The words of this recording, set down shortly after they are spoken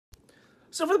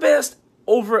So for the past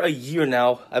over a year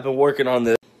now, I've been working on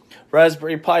this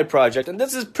Raspberry Pi project, and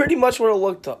this is pretty much what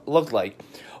it looked like.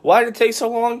 Why did it take so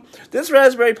long? This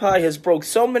Raspberry Pi has broke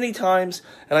so many times,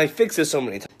 and I fixed it so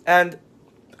many times. And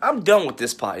I'm done with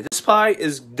this Pi. This Pi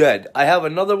is dead. I have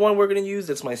another one we're going to use.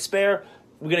 That's my spare.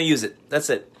 We're going to use it. That's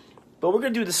it. But we're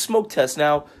going to do the smoke test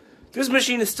now. This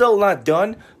machine is still not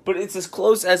done, but it's as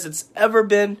close as it's ever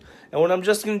been. And what I'm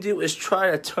just going to do is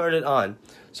try to turn it on.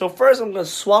 So first I'm going to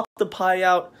swap the Pi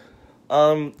out,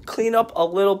 clean up a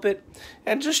little bit,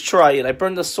 and just try it. I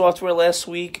burned the software last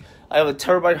week. I have a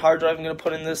terabyte hard drive I'm going to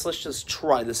put in this. Let's just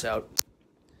try this out.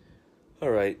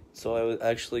 Alright, so I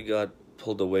actually got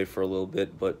pulled away for a little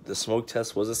bit, but the smoke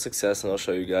test was a success, and I'll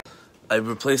show you guys. I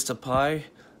replaced the Pi,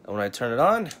 and when I turn it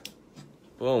on,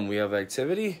 boom, we have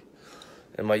activity.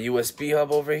 And my USB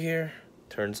hub over here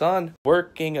turns on.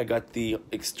 Working, I got the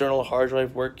external hard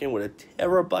drive working with a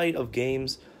terabyte of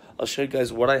games. I'll show you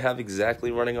guys what I have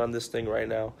exactly running on this thing right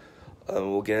now.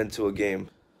 We'll get into a game.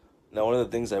 Now, one of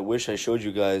the things I wish I showed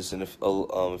you guys in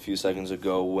a few seconds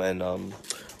ago when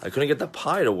I couldn't get the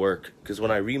Pi to work, because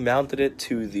when I remounted it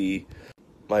to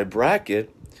my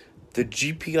bracket, the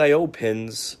GPIO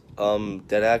pins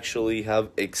that actually have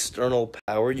external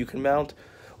power you can mount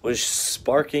was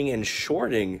sparking and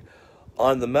shorting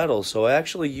on the metal. So I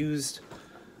actually used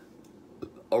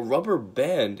a rubber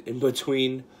band in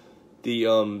between the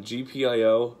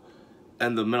GPIO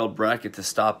and the metal bracket to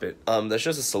stop it. That's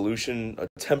just a solution, a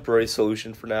temporary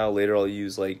solution for now. Later I'll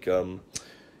use like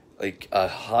a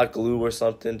hot glue or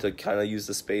something to kind of use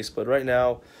the space. But right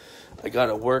now I got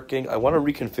it working. I want to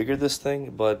reconfigure this thing,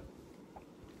 but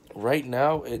right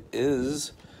now it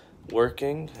is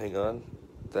working. Hang on.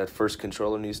 That first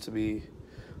controller needs to be,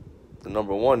 the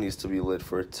number one needs to be lit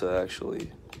for it to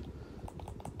actually.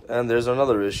 And there's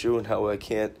another issue in how I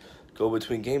can't go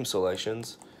between game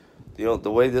selections. You know,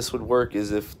 the way this would work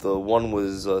is if the one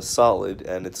was solid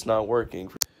and it's not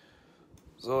working.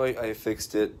 So I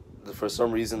fixed it. For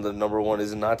some reason, the number one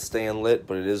is not staying lit,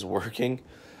 but it is working.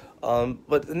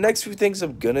 But the next few things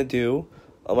I'm gonna do,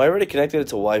 I already connected it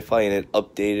to Wi-Fi and it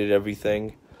updated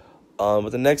everything.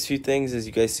 But the next few things is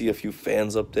you guys see a few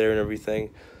fans up there and everything.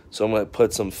 So I'm going to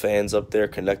put some fans up there,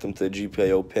 connect them to the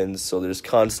GPIO pins so there's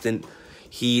constant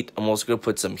heat. I'm also going to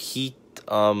put some heat,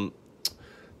 oh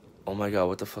my god,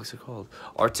 what the fuck's it called?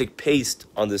 Arctic paste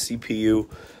on the CPU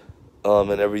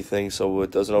and everything so it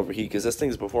doesn't overheat, because this thing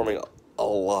is performing a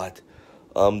lot.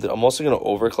 I'm also going to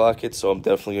overclock it, so I'm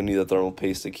definitely going to need a thermal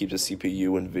paste to keep the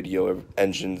CPU and video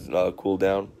engines cool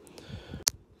down.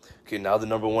 Okay, now the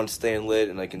number one's staying lit,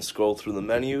 and I can scroll through the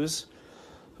menus.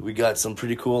 We got some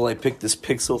pretty cool. I picked this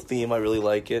pixel theme. I really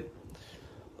like it.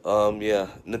 Yeah,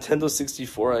 Nintendo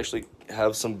 64. I actually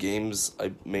have some games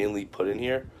I mainly put in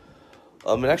here.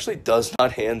 It actually does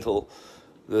not handle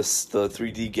the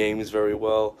 3D games very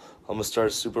well. I'm gonna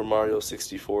start Super Mario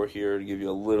 64 here to give you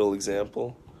a little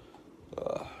example.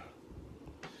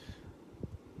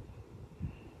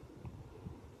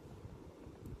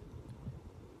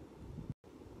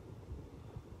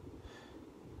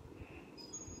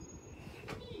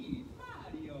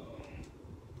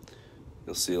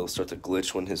 You'll see it'll start to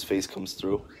glitch when his face comes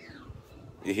through.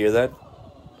 You hear that?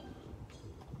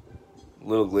 A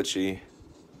little glitchy.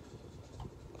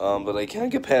 But I can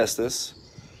get past this,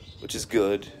 which is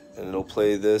good. And it'll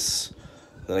play this.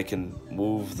 Then I can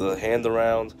move the hand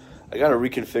around. I gotta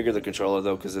reconfigure the controller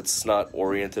though, because it's not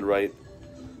oriented right.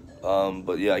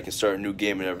 But yeah, I can start a new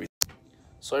game and everything.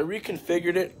 So I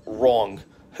reconfigured it wrong.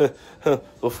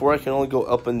 Before I can only go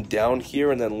up and down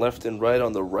here and then left and right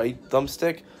on the right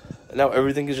thumbstick. And now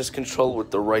everything is just controlled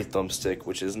with the right thumbstick,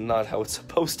 which is not how it's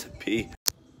supposed to be.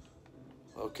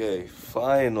 Okay,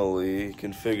 finally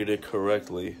configured it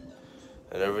correctly.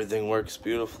 And everything works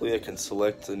beautifully. I can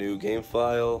select a new game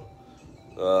file.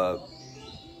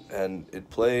 And it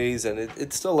plays, and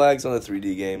it still lags on the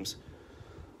 3D games.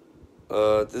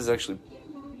 This is actually...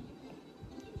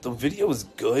 The video is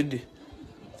good.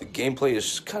 The gameplay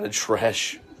is kind of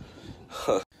trash.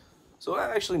 So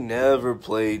I actually never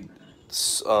played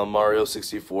Mario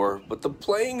 64, but the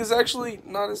playing is actually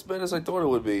not as bad as I thought it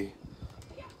would be.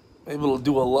 Maybe it'll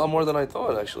do a lot more than I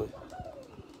thought, actually.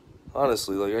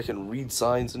 Honestly, like, I can read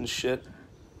signs and shit.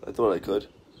 I thought I could.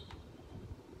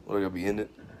 What, I gotta be in it?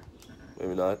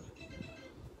 Maybe not.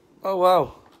 Oh,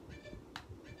 wow.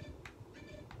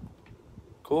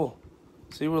 Cool.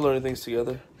 See, we're learning things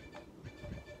together.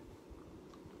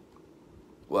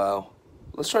 Wow.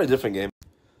 Let's try a different game.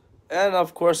 And,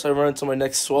 of course, I run into my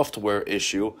next software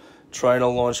issue. Trying to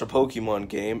launch a Pokemon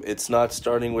game. It's not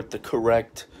starting with the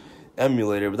correct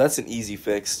emulator, but that's an easy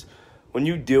fix. When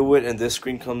you do it and this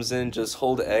screen comes in, just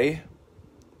hold A.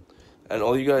 And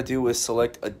all you gotta do is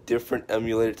select a different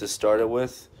emulator to start it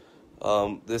with.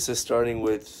 This is starting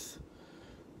with,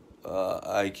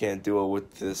 I can't do it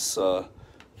with this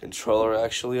controller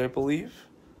actually, I believe.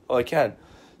 Oh, I can.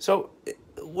 So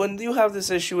when you have this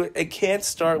issue, it can't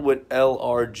start with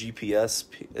LRGPS.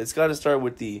 It's got to start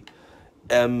with the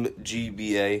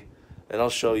MGBA, and I'll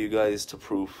show you guys to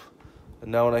proof.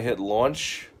 And now when I hit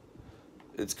launch,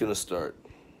 it's gonna start.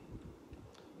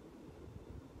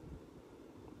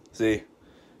 See,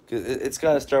 it's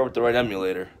got to start with the right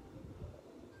emulator.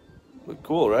 But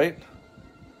cool, right?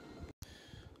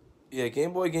 Yeah,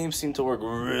 Game Boy games seem to work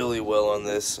really well on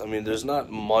this. I mean, there's not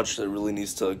much that really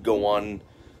needs to go on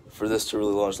for this to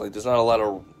really launch. Like, there's not a lot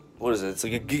of, what is it? It's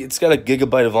like it's got a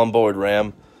gigabyte of onboard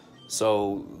RAM,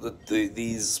 so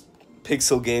these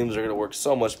pixel games are gonna work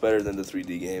so much better than the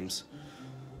 3D games.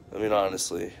 I mean,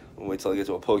 honestly, I'll wait till I get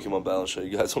to a Pokemon battle and show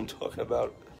you guys what I'm talking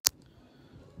about.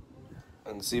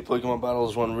 And see, Pokemon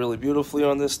battles run really beautifully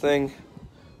on this thing.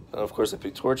 And of course, I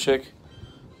picked Torchic.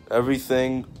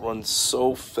 Everything runs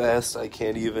so fast, I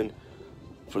can't even,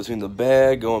 between the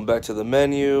bag, going back to the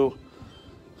menu,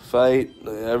 fight,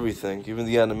 everything. Even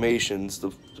the animations,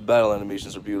 the battle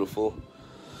animations are beautiful.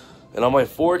 And on my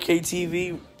 4K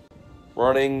TV,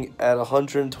 running at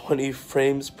 120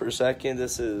 frames per second,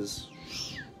 this is,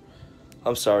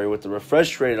 I'm sorry, with the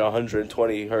refresh rate at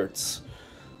 120 hertz.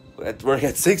 Running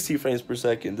at 60 frames per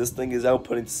second, this thing is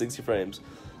outputting to 60 frames.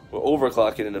 We're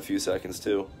overclocking in a few seconds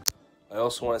too. I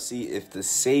also want to see if the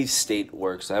save state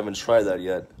works. I haven't tried that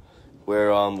yet.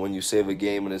 Where when you save a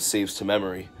game and it saves to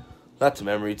memory, not to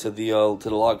memory, to the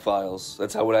log files.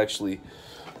 That's how it actually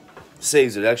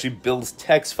saves it. It actually builds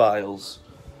text files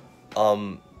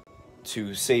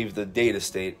to save the data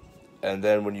state, and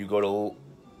then when you go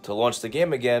to launch the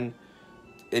game again,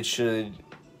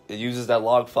 it uses that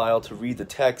log file to read the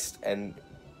text and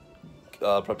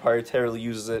proprietarily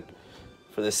uses it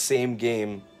for the same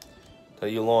game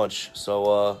that you launch.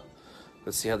 So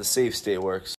let's see how the save state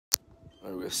works.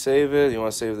 Alright, we're gonna save it. You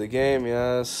want to save the game?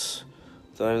 Yes.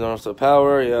 Don't even turn off the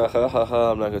power. Yeah, ha ha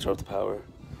ha. I'm not gonna turn off the power.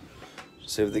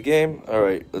 Save the game.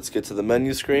 Alright, let's get to the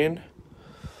menu screen.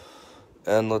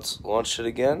 And let's launch it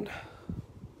again.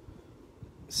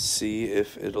 See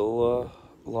if it'll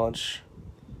launch.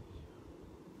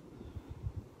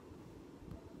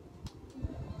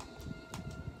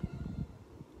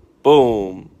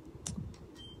 Boom.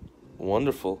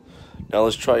 Wonderful. Now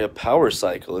let's try a power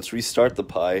cycle. Let's restart the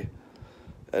Pi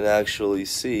and actually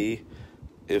see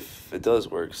if it does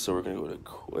work. So we're going to go to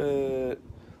quit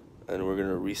and we're going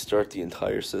to restart the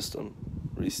entire system.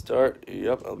 Restart.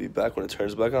 Yep, I'll be back when it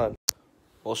turns back on.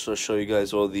 Also show you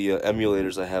guys all the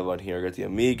emulators I have on here. I got the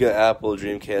Amiga, Apple,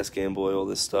 Dreamcast, Game Boy, all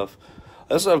this stuff.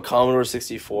 I also have Commodore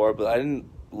 64, but I didn't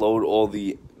load all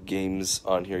the games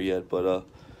on here yet. But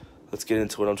let's get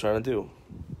into what I'm trying to do.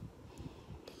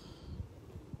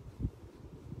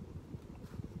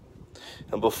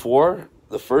 And before,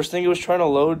 the first thing it was trying to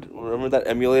load, remember that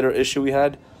emulator issue we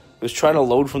had? It was trying to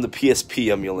load from the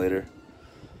PSP emulator.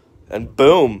 And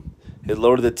boom, it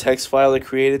loaded the text file it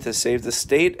created to save the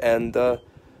state, and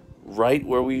right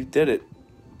where we did it.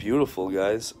 Beautiful,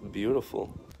 guys,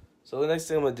 beautiful. So the next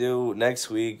thing I'm going to do next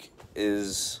week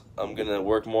is I'm going to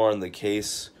work more on the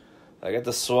case. I got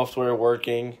the software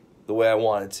working the way I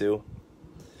want it to.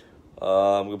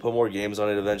 I'm going to put more games on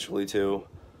it eventually too.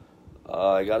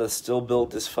 I gotta still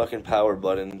build this fucking power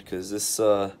button because this,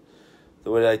 the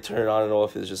way that I turn it on and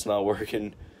off is just not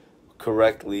working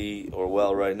correctly or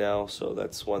well right now, so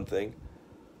that's one thing.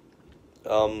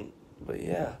 But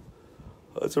yeah,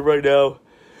 so right now,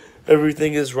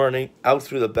 everything is running out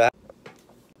through the back.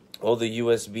 All the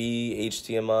USB,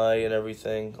 HDMI, and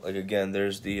everything. Like again,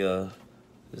 there's the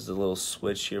little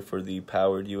switch here for the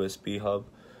powered USB hub.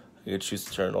 I can choose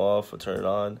to turn it off or turn it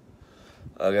on.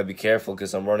 I gotta be careful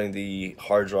because I'm running the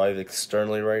hard drive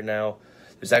externally right now.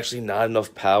 There's actually not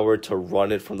enough power to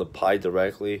run it from the Pi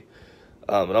directly,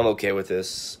 and I'm okay with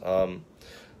this.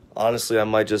 Honestly, I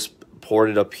might just port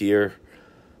it up here,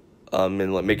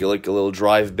 and like make it like a little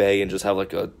drive bay and just have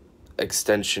like a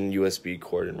extension USB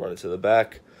cord and run it to the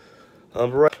back.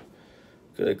 Right,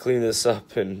 gonna clean this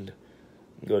up and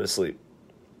go to sleep.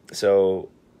 So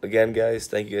again, guys,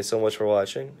 thank you guys so much for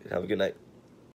watching, and have a good night.